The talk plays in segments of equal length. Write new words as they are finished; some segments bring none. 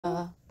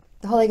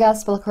The Holy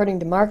Gospel according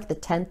to Mark, the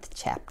 10th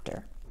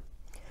chapter.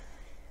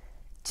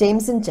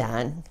 James and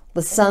John,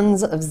 the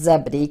sons of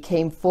Zebedee,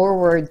 came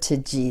forward to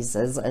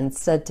Jesus and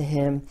said to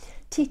him,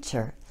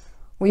 "Teacher,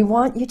 we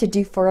want you to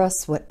do for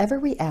us whatever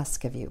we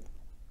ask of you."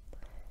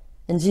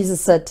 And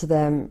Jesus said to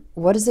them,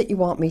 "What is it you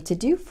want me to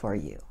do for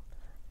you?"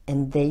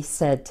 And they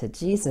said to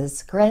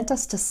Jesus, "Grant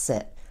us to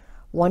sit,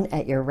 one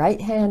at your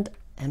right hand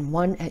and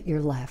one at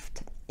your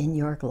left, in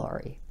your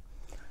glory."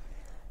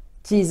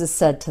 Jesus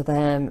said to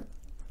them,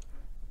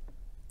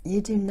 "You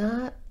do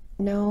not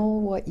know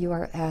what you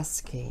are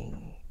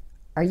asking.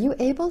 Are you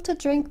able to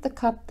drink the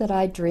cup that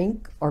I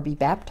drink, or be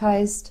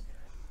baptized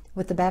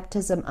with the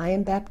baptism I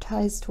am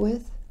baptized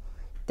with?"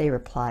 They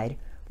replied,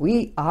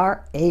 "We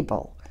are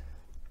able."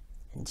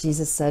 And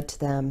Jesus said to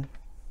them,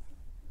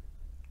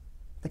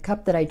 "The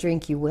cup that I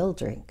drink you will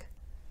drink,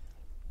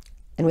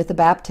 and with the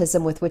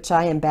baptism with which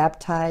I am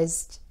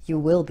baptized you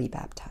will be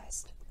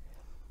baptized.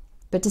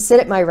 But to sit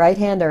at my right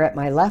hand or at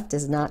my left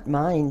is not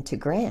mine to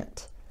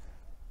grant,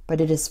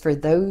 but it is for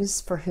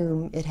those for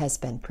whom it has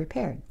been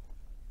prepared."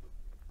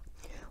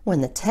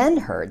 When the 10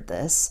 heard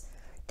this,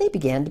 they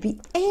began to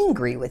be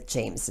angry with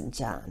James and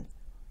John.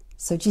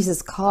 So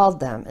Jesus called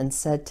them and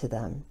said to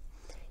them,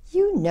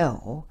 "You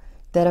know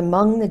that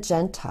among the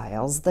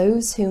Gentiles,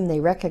 those whom they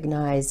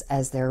recognize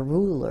as their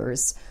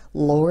rulers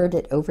lord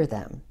it over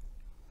them,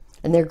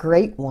 and their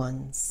great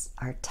ones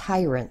are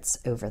tyrants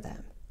over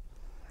them.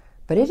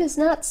 But it is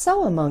not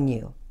so among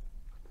you.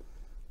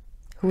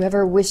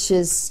 Whoever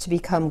wishes to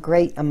become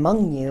great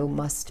among you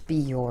must be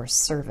your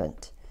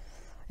servant,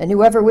 and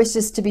whoever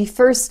wishes to be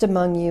first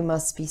among you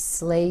must be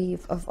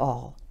slave of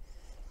all.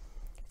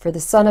 For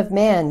the Son of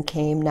Man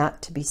came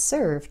not to be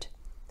served,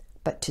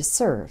 but to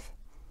serve,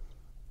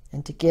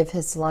 and to give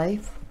his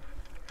life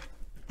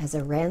as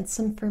a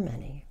ransom for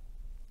many."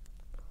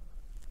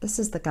 This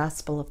is the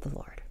gospel of the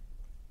Lord.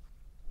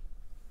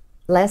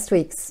 Last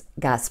week's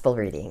gospel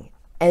reading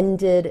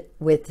ended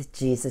with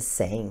Jesus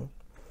saying,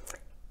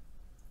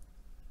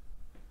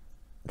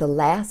 "The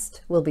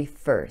last will be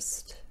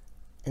first,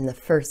 and the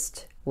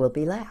first will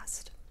be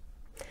last."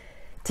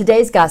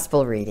 Today's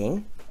gospel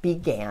reading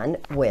began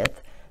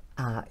with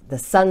the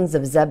sons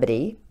of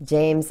Zebedee,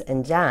 James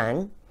and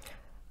John,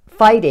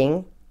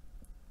 fighting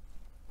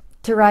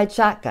to ride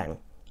shotgun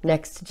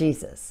next to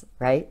Jesus,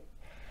 right?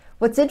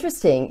 What's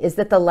interesting is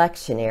that the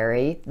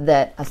lectionary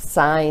that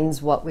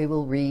assigns what we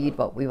will read,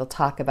 what we will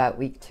talk about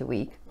week to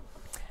week,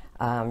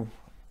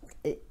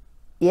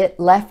 it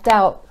left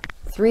out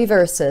 3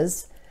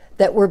 verses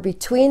that were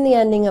between the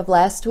ending of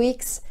last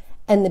week's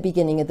and the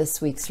beginning of this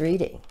week's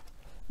reading.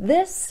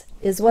 This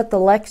is what the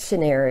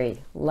lectionary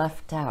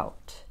left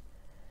out.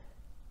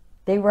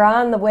 They were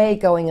on the way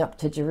going up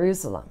to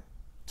Jerusalem.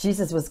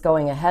 Jesus was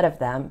going ahead of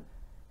them,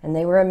 and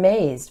they were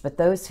amazed, but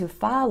those who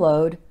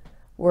followed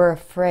were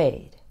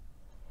afraid.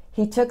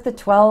 He took the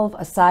 12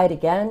 aside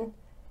again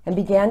and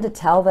began to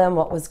tell them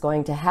what was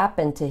going to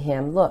happen to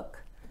him.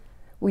 "Look,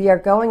 we are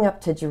going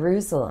up to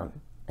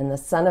Jerusalem, and the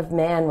Son of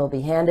Man will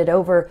be handed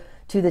over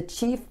to the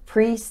chief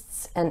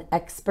priests and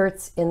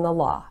experts in the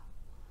law.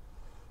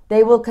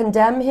 They will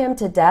condemn him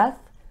to death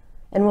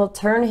and will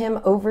turn him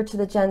over to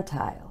the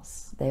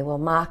Gentiles. They will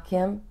mock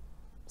him,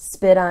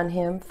 spit on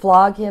him,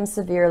 flog him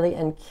severely,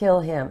 and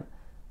kill him.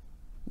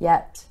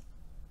 Yet,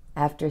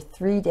 after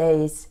 3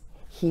 days,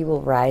 he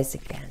will rise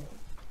again."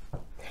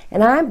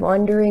 And I'm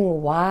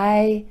wondering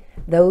why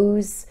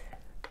those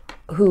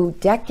who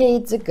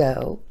decades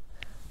ago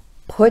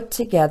put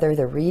together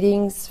the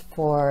readings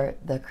for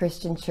the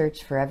Christian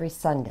church for every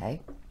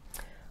Sunday,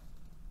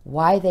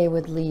 why they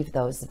would leave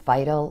those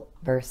vital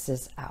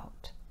verses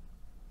out.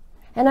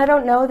 And I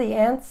don't know the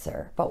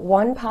answer, but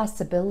one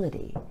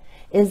possibility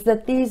is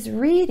that these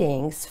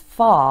readings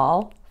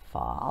fall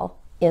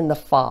in the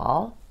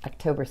fall,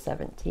 October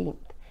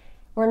 17th.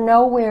 We're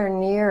nowhere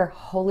near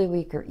Holy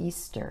Week or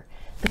Easter.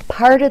 The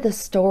part of the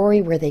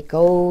story where they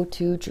go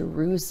to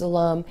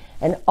Jerusalem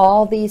and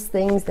all these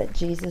things that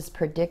Jesus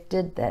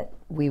predicted that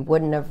we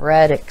wouldn't have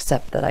read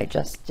except that I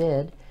just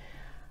did,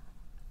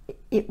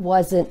 it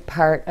wasn't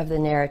part of the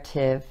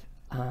narrative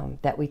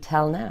that we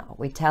tell now.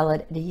 We tell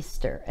it at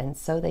Easter, and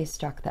so they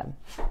struck them.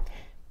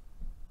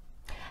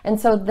 And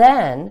so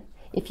then,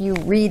 if you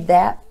read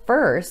that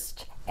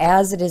first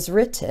as it is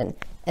written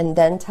and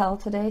then tell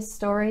today's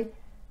story,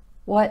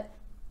 what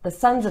the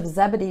sons of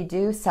Zebedee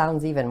do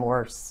sounds even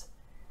worse.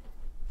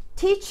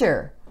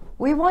 "Teacher,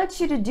 we want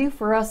you to do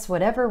for us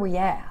whatever we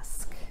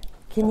ask."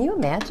 Can you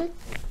imagine?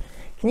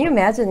 Can you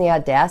imagine the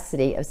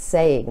audacity of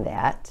saying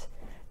that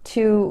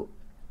to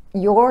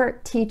your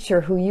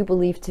teacher who you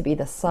believe to be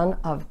the Son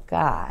of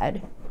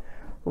God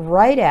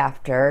right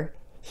after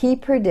he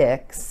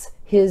predicts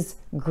his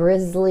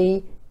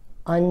grisly,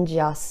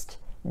 unjust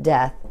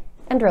death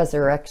and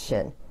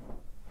resurrection?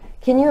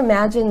 Can you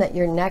imagine that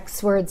your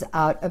next words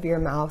out of your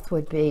mouth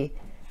would be,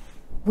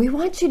 "We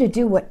want you to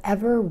do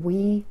whatever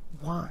we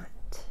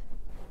want"?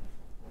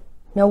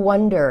 No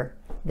wonder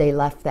they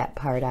left that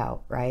part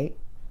out, right?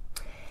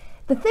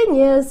 The thing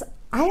is,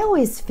 I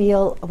always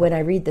feel when I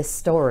read this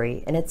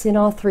story, and it's in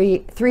all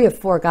three of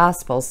four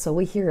Gospels, so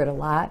we hear it a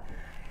lot,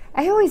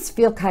 I always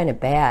feel kind of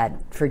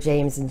bad for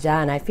James and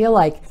John. I feel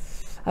like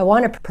I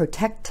want to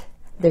protect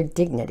their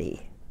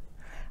dignity.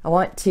 I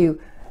want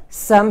to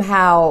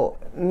somehow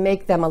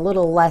make them a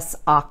little less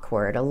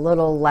awkward, a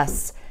little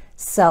less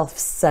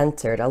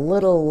self-centered, a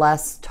little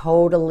less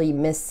totally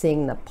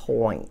missing the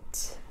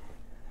point.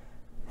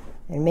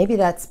 And maybe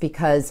that's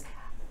because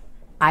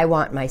I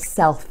want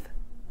myself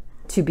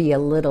to be a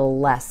little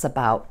less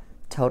about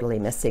totally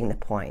missing the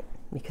point,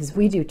 because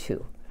we do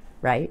too,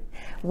 right?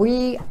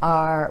 We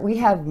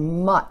have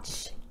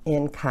much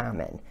in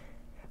common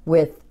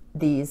with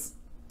these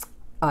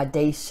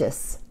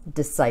audacious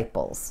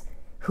disciples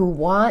who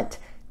want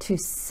to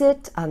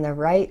sit on the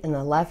right and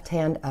the left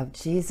hand of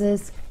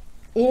Jesus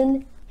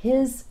in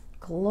his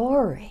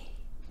glory.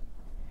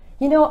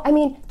 You know, I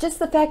mean, just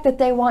the fact that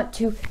they want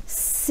to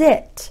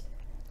sit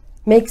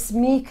makes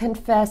me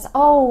confess,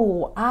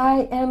 oh,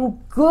 I am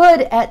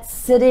good at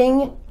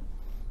sitting.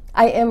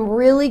 I am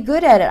really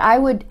good at it. I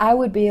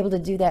would be able to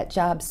do that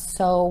job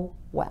so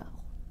well,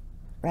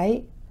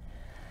 right?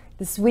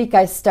 This week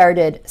I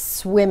started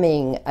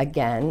swimming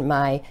again,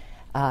 my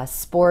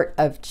sport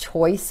of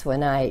choice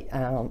when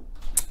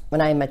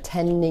I'm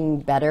attending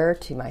better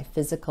to my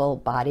physical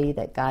body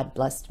that God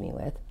blessed me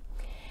with.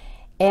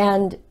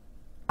 And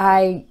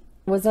I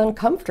was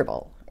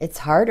uncomfortable. It's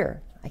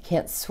harder. I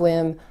can't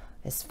swim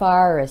as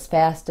far or as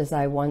fast as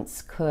I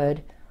once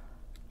could.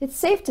 It's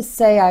safe to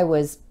say I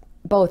was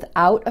both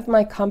out of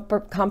my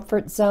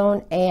comfort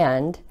zone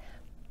and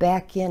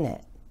back in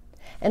it.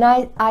 And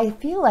I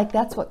feel like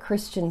that's what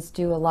Christians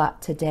do a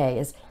lot today,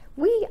 is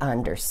we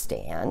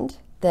understand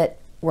that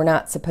we're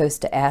not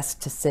supposed to ask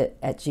to sit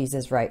at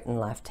Jesus' right and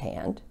left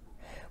hand.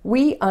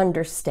 We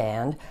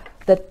understand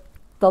that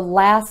the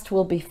last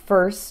will be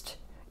first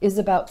is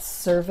about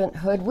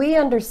servanthood. We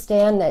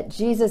understand that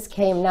Jesus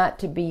came not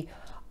to be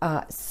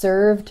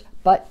served,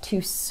 but to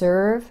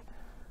serve,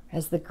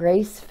 as the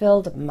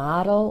grace-filled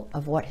model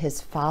of what his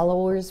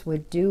followers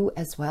would do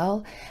as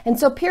well. And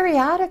so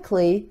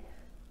periodically,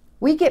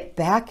 we get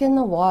back in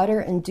the water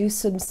and do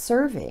some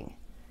serving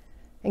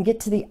and get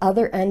to the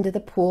other end of the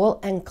pool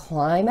and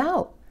climb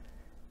out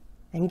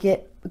and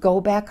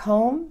go back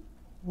home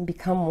and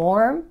become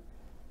warm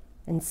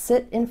and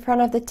sit in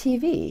front of the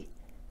TV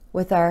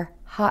with our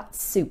hot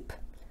soup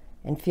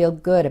and feel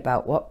good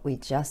about what we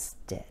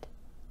just did.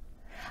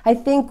 I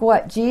think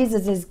what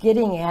Jesus is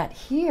getting at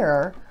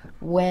here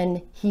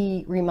when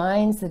he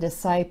reminds the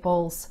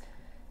disciples,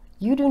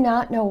 you do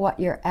not know what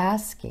you're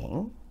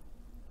asking,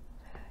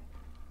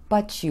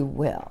 but you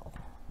will,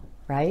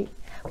 right?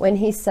 When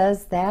he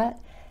says that,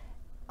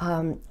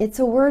 it's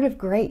a word of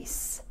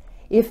grace.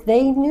 If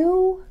they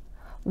knew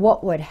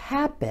what would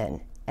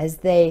happen as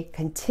they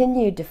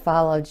continued to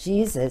follow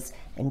Jesus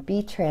and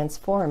be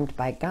transformed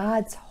by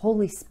God's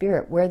Holy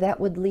Spirit, where that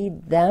would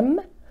lead them,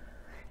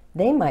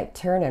 they might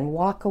turn and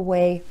walk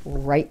away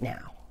right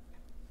now,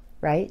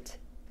 right?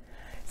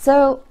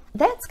 So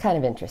that's kind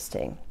of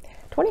interesting.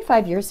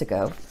 25 years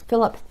ago,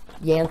 Philip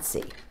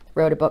Yancey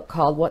wrote a book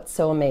called What's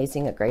So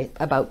Amazing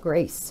About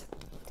Grace.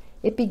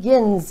 It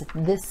begins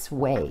this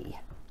way.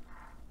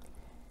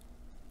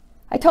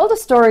 I told a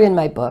story in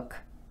my book,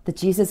 The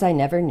Jesus I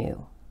Never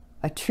Knew,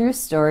 a true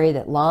story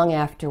that long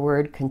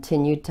afterward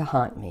continued to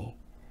haunt me.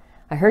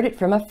 I heard it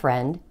from a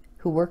friend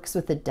who works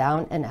with the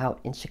down and out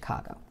in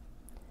Chicago.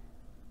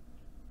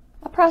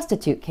 A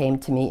prostitute came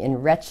to me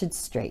in wretched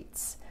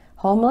straits,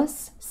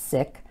 homeless,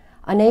 sick,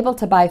 unable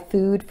to buy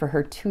food for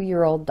her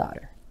 2-year-old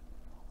daughter.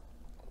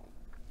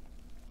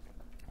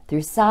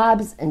 Through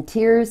sobs and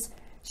tears,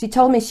 she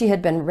told me she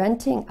had been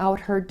renting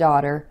out her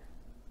daughter,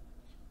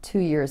 2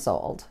 years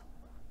old,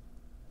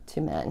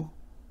 to men.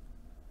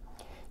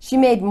 She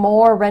made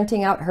more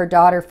renting out her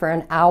daughter for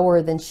an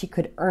hour than she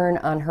could earn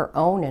on her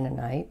own in a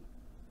night.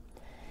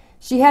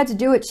 She had to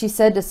do it, she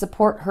said, to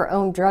support her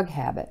own drug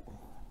habit.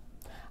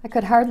 I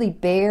could hardly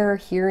bear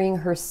hearing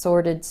her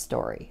sordid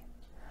story.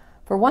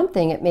 For one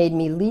thing, it made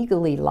me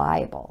legally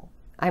liable.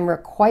 I'm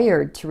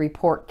required to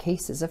report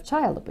cases of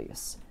child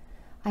abuse.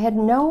 I had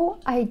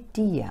no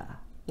idea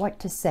what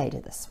to say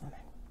to this woman.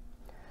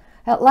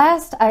 At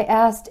last, I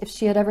asked if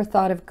she had ever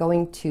thought of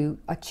going to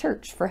a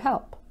church for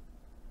help.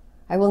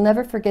 I will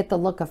never forget the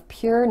look of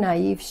pure,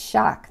 naive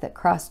shock that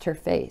crossed her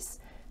face.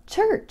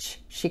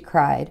 "Church," she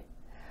cried.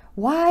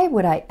 "Why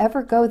would I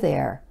ever go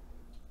there?"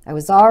 I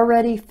was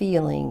already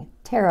feeling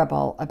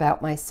terrible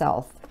about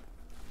myself.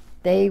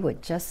 They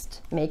would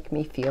just make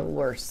me feel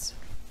worse.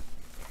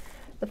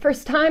 The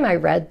first time I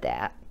read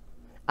that,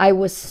 I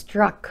was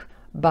struck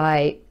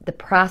by the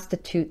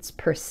prostitute's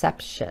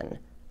perception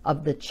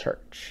of the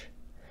church.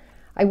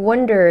 I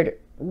wondered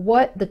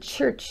what the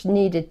church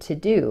needed to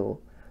do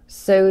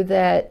so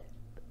that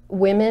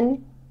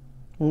women,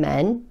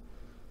 men,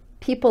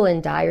 people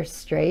in dire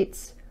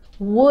straits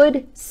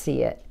would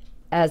see it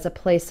as a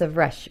place of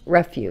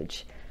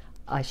refuge,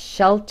 a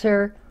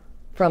shelter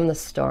from the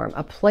storm,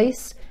 a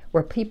place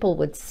where people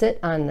would sit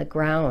on the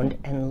ground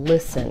and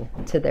listen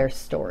to their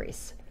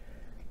stories.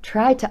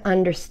 try to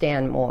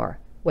understand more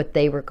what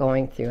they were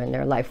going through in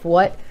their life.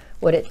 What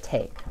would it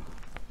take?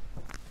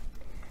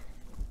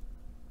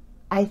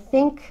 I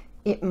think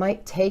it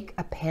might take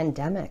a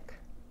pandemic.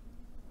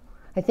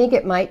 I think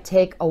it might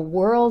take a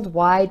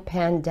worldwide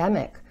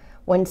pandemic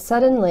when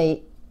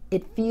suddenly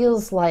it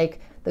feels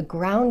like the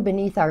ground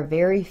beneath our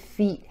very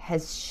feet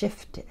has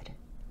shifted.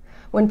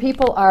 When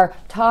people are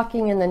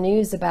talking in the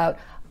news about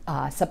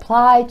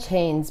supply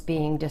chains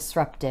being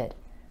disrupted,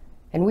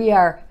 and we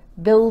are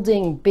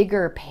building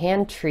bigger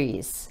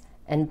pantries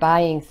and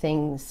buying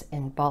things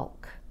in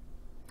bulk.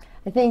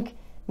 I think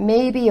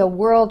maybe a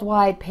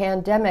worldwide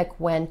pandemic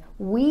when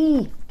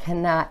we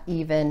cannot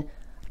even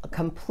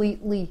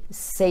completely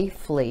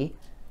safely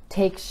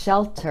take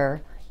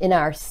shelter in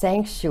our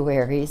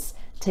sanctuaries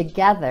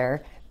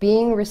together,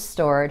 being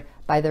restored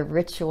by the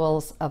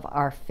rituals of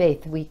our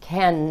faith. We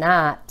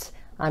cannot,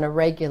 on a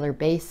regular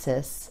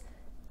basis,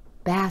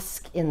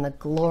 bask in the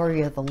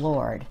glory of the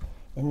Lord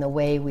in the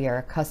way we are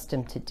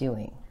accustomed to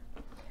doing.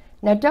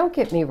 Now, don't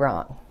get me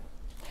wrong.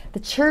 The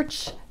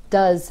church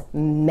does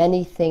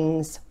many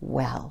things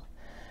well.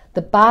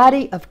 The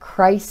body of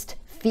Christ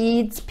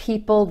feeds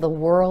people the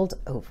world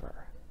over.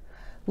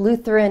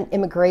 Lutheran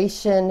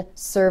Immigration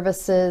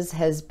Services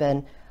has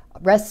been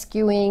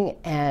rescuing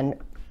and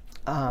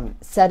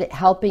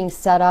helping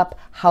set up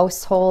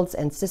households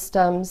and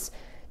systems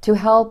to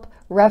help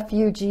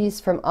refugees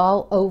from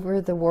all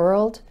over the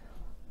world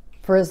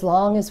for as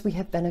long as we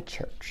have been a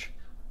church.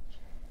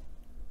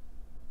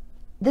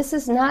 This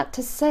is not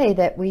to say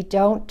that we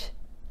don't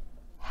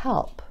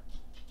help.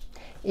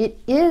 It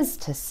is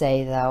to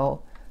say,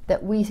 though,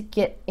 that we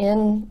get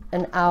in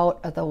and out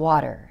of the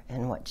water.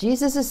 And what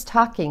Jesus is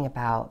talking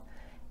about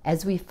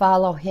as we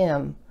follow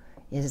him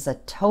is a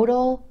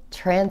total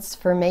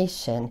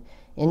transformation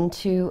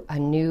into a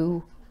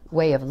new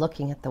way of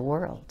looking at the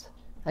world,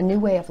 a new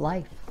way of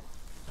life.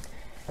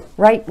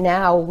 Right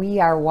now, we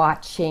are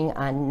watching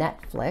on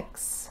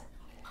Netflix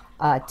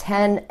a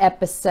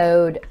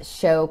 10-episode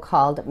show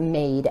called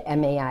Made,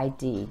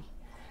 M-A-I-D.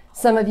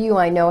 Some of you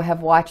I know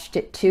have watched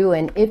it too,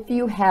 and if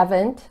you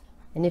haven't,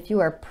 and if you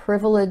are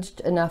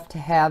privileged enough to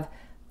have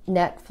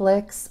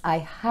Netflix, I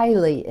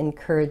highly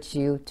encourage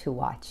you to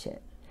watch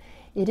it.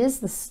 It is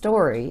the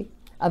story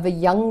of a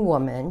young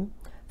woman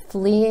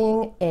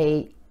fleeing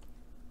a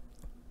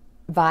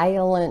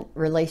violent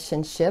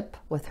relationship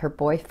with her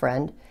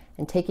boyfriend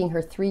and taking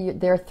their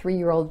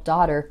 3-year-old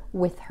daughter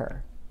with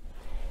her.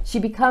 She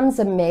becomes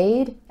a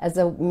maid as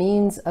a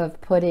means of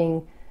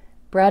putting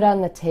bread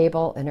on the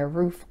table and a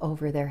roof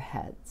over their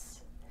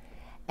heads.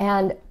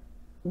 And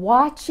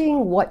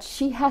watching what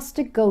she has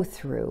to go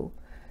through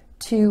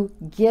to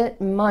get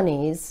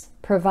monies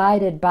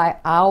provided by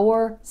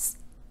our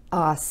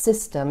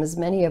systems,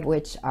 many of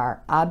which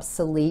are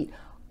obsolete,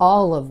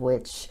 all of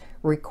which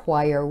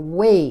require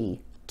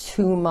way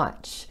too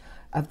much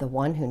of the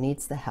one who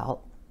needs the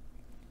help.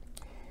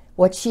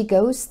 What she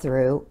goes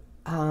through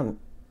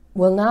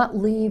will not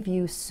leave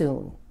you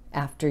soon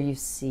after you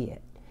see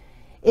it.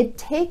 It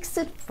takes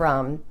it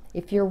from,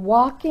 if you're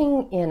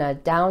walking in a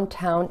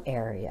downtown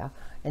area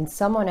and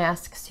someone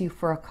asks you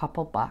for a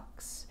couple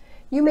bucks,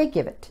 you may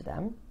give it to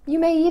them. You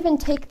may even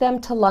take them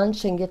to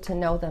lunch and get to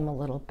know them a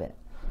little bit.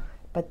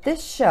 But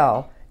this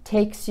show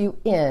takes you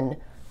in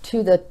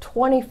to the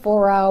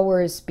 24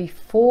 hours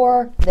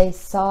before they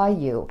saw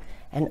you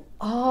and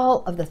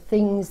all of the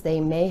things they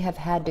may have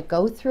had to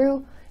go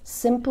through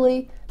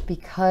simply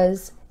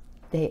because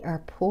they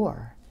are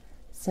poor,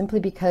 simply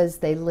because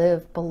they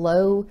live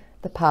below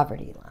the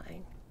poverty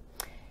line.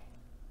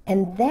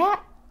 And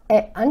that,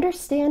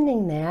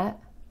 understanding that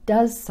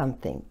does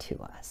something to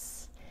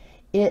us.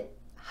 It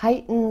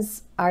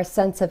heightens our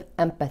sense of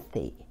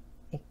empathy.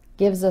 It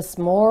gives us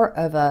more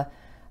of a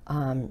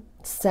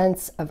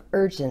sense of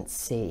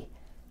urgency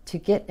to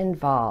get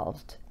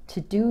involved,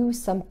 to do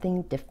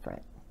something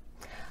different.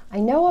 I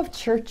know of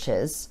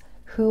churches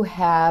who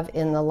have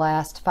in the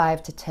last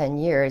 5 to 10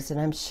 years, and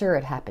I'm sure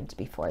it happened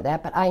before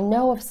that, but I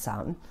know of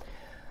some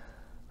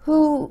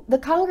who the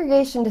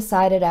congregation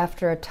decided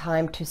after a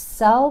time to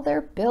sell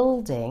their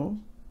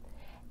building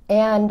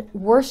and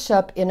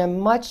worship in a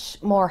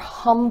much more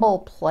humble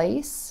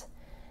place,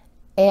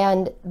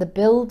 and the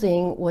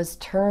building was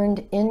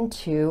turned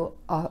into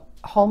a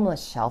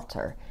homeless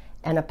shelter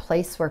and a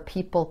place where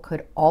people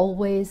could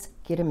always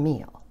get a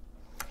meal.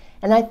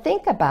 And I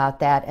think about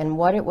that and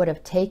what it would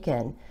have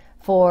taken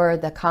for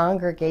the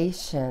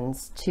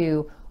congregations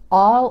to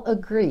all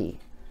agree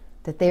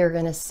that they are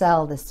going to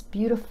sell this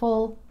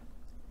beautiful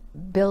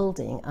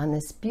building on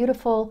this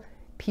beautiful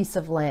piece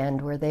of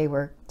land where they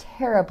were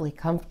terribly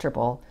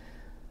comfortable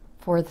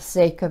for the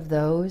sake of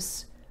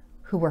those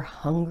who were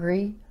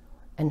hungry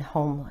and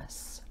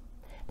homeless.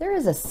 There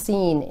is a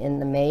scene in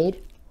The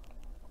Maid.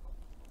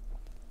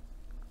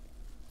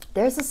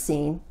 There's a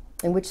scene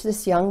in which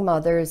this young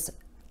mother's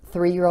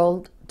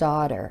 3-year-old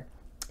daughter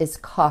is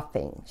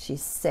coughing.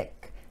 She's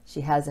sick.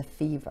 She has a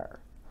fever.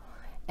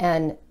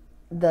 And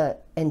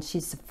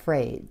she's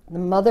afraid. The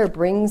mother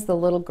brings the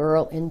little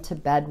girl into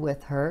bed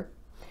with her.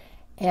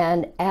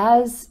 And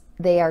as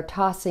They are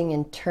tossing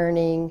and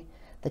turning.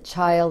 The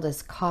child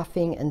is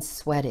coughing and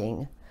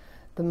sweating.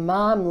 The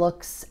mom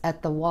looks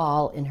at the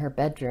wall in her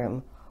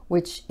bedroom,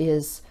 which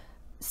is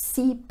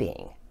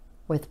seeping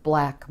with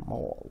black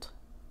mold.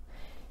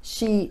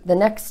 She, the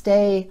next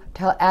day,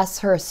 asks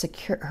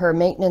her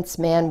maintenance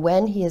man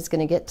when he is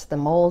going to get to the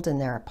mold in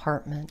their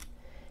apartment.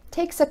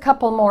 Takes a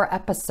couple more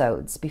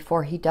episodes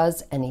before he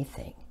does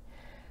anything.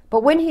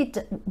 But when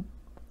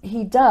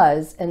he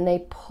does, and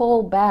they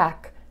pull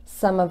back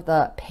some of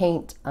the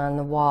paint on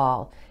the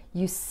wall,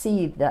 you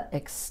see the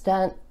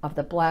extent of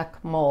the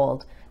black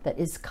mold that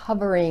is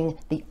covering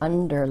the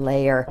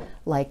underlayer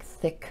like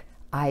thick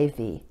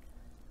ivy.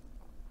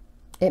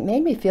 It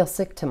made me feel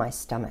sick to my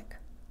stomach.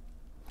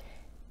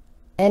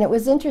 And it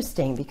was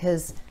interesting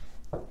because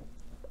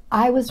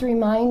I was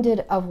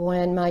reminded of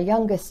when my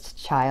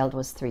youngest child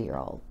was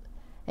 3-year-old,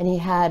 and he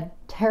had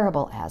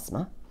terrible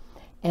asthma.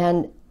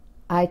 And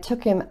I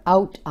took him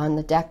out on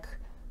the deck,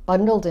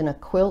 bundled in a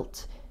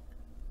quilt,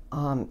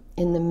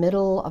 in the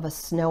middle of a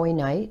snowy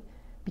night,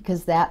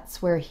 because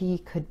that's where he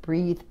could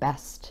breathe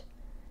best.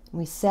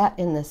 We sat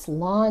in this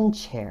lawn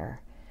chair.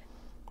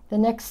 The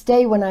next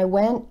day when I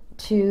went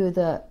to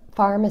the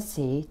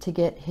pharmacy to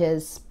get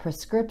his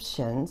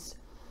prescriptions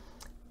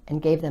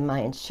and gave them my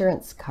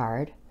insurance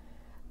card,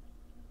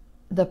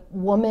 the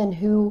woman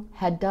who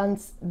had done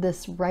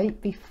this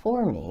right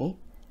before me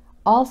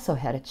also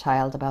had a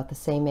child about the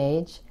same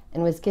age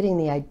and was getting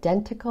the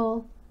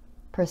identical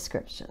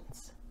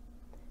prescriptions.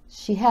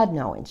 She had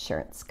no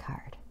insurance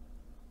card.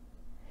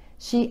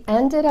 She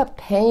ended up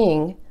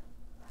paying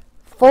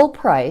full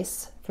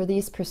price for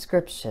these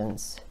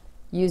prescriptions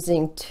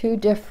using 2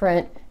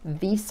 different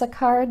Visa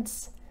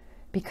cards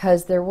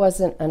because there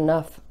wasn't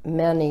enough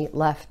money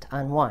left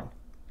on one.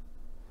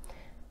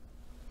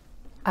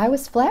 I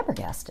was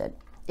flabbergasted.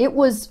 It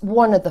was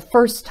one of the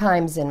first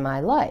times in my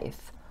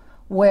life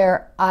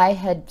where I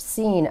had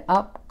seen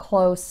up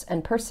close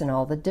and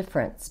personal the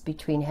difference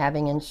between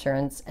having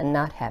insurance and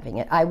not having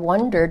it. I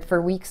wondered for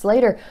weeks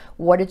later,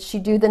 what did she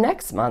do the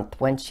next month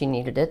when she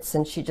needed it,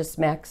 since she just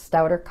maxed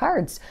out her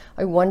cards?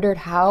 I wondered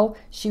how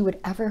she would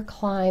ever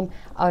climb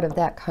out of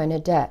that kind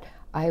of debt.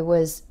 I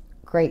was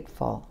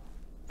grateful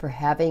for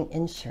having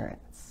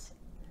insurance.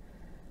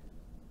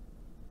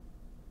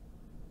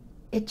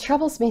 It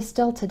troubles me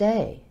still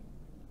today,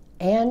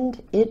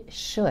 and it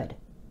should.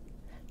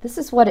 This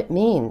is what it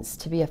means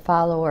to be a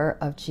follower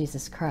of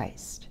Jesus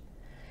Christ.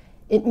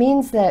 It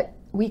means that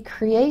we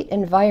create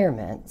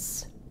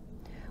environments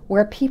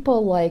where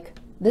people like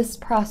this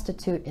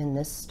prostitute in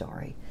this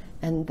story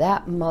and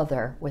that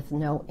mother with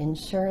no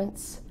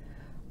insurance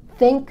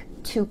think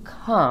to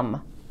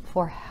come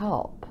for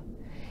help.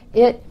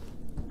 It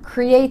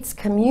creates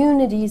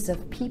communities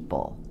of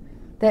people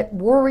that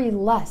worry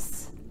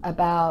less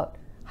about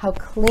how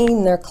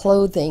clean their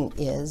clothing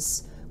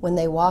is when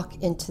they walk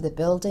into the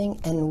building,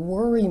 and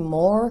worry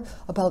more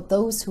about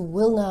those who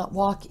will not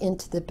walk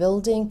into the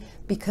building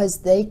because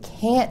they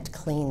can't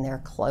clean their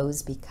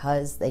clothes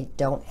because they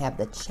don't have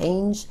the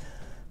change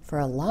for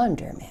a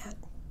laundromat.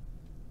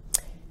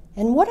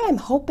 And what I'm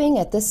hoping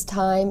at this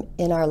time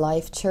in our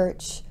life,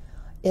 church,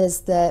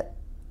 is that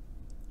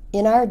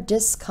in our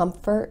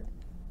discomfort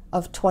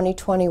of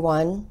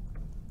 2021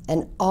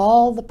 and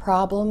all the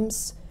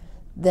problems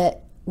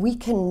that we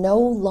can no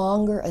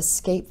longer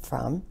escape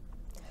from,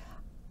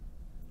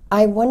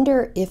 I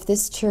wonder if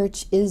this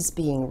church is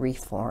being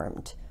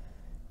reformed,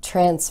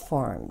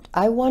 transformed.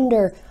 I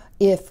wonder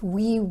if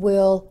we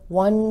will,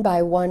 one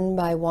by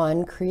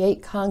one,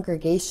 create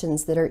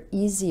congregations that are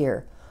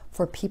easier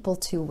for people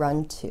to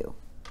run to.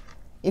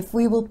 If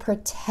we will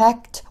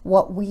protect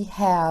what we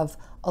have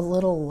a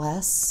little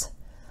less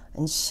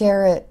and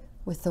share it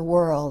with the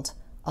world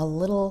a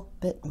little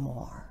bit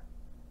more.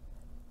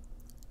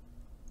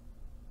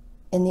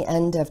 In the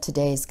end of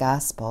today's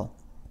gospel,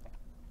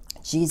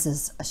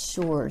 Jesus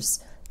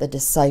assures the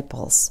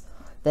disciples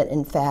that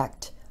in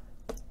fact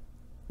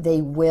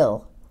they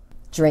will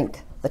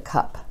drink the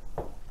cup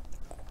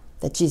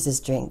that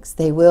Jesus drinks.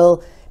 They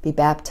will be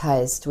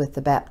baptized with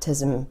the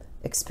baptism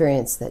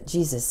experience that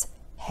Jesus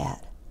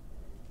had.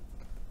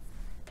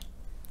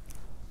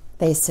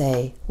 They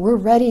say, "We're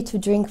ready to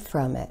drink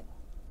from it."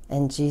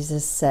 And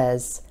Jesus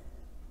says,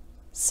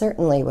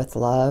 certainly with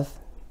love,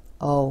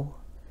 "Oh,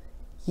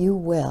 you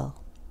will.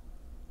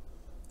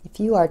 If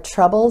you are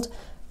troubled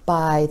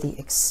by the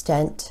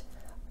extent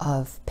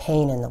of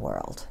pain in the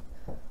world,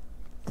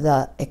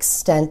 the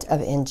extent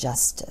of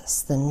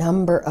injustice, the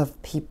number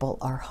of people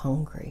are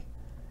hungry.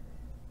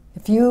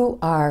 If you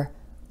are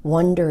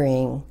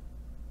wondering,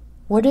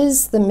 what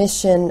is the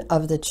mission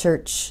of the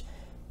church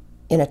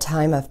in a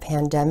time of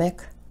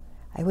pandemic?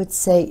 I would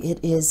say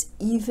it is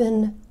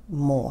even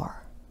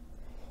more,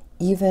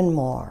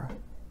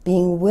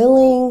 being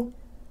willing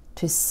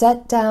to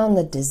set down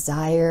the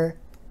desire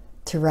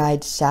to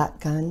ride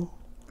shotgun,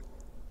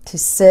 to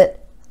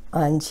sit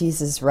on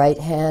Jesus' right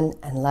hand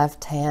and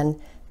left hand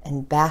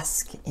and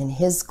bask in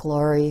his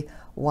glory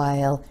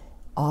while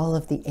all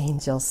of the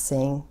angels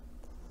sing.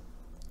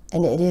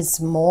 And it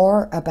is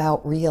more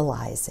about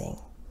realizing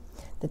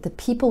that the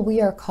people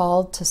we are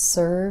called to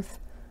serve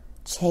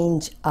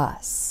change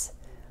us,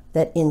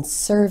 that in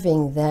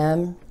serving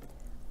them,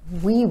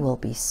 we will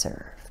be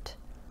served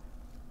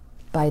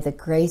by the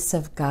grace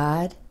of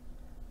God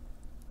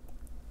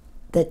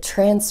that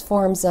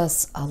transforms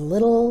us a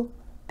little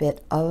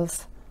bit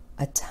of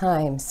a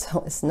time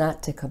so as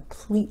not to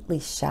completely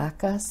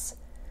shock us,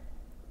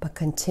 but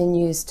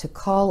continues to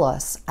call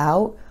us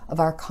out of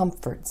our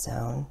comfort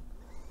zone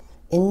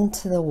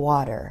into the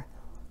water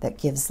that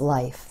gives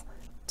life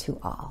to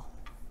all.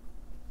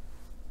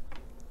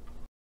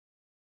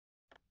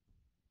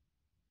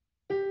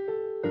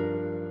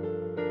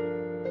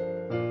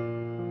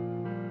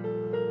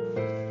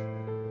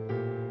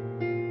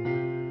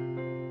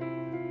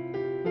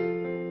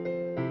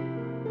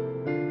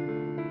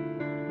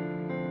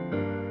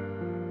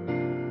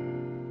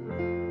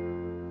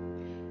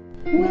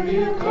 Will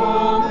you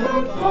come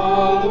and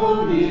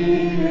follow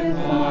me if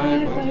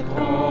I but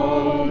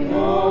call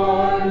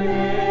your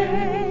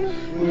name?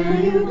 Will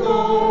you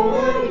go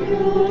where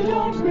you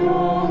don't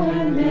know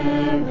and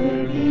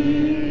never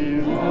be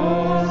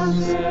the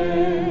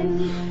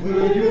same?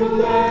 Will you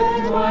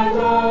let my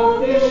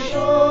love be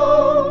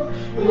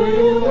shown? Will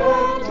you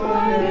let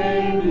my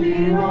name be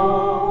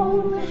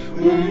known?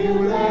 Will you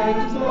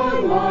let my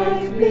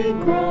life be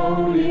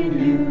grown in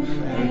you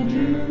and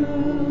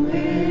you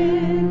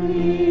in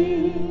me?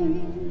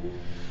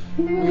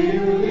 Will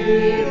you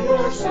leave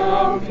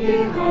yourself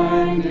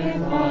behind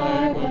if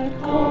I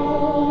but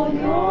call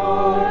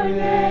your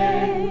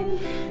name?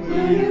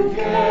 Will you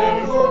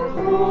care for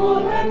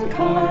cruel and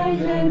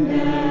kind and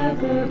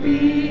never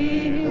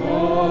be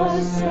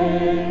the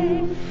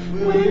same?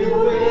 Will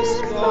you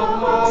risk the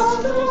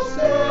hostile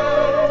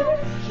stare?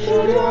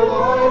 Should your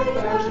life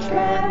have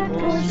tramp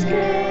or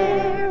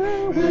scare?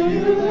 Will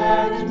you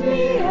let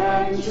me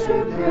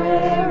answer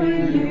prayer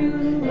in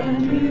you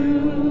and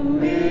you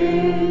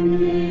in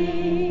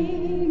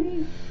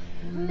me?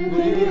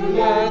 Will you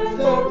let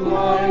the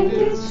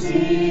blinded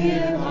see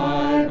if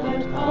I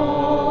but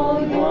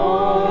call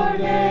your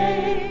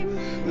name?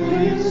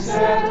 Will you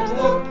set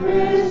the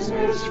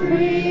prisoners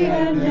free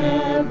and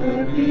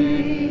never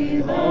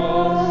be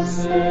the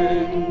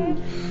same?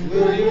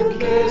 Will you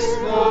kiss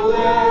the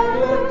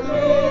leper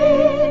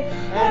clean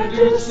and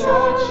do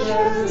such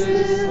as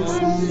this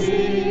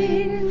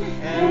unseen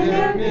and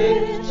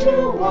admit to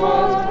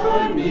what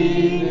I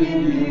mean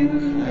in you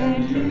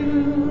and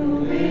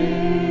you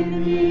in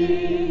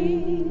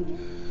me?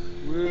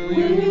 Will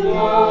you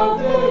love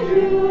the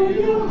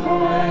you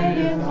hide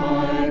if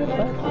I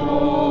but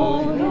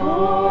call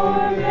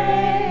your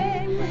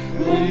name?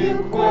 Will you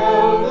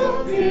quell the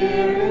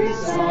fear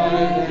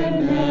inside and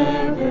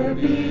never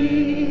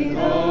be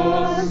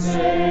the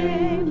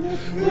same?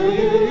 Will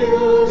you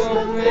use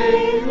the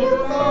faith you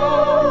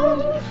found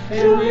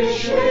to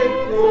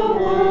reshape the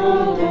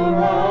world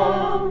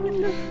around?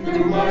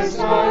 Through my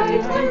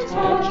sight and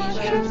touch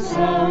and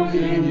sound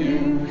in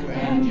you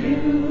and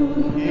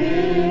you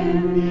in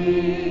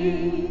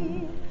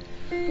me.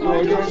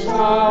 Lord, your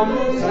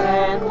summons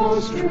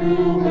echoes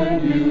true when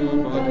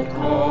you but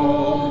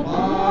call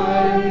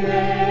my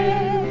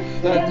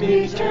name. Let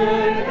me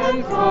turn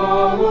and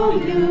follow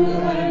you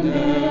and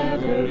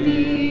never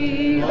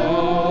be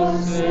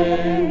the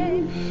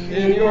same.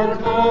 In your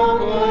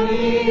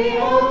company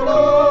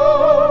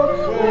alone,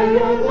 where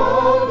your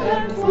love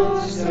and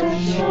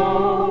footsteps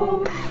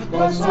show,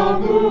 must I'll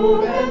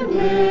move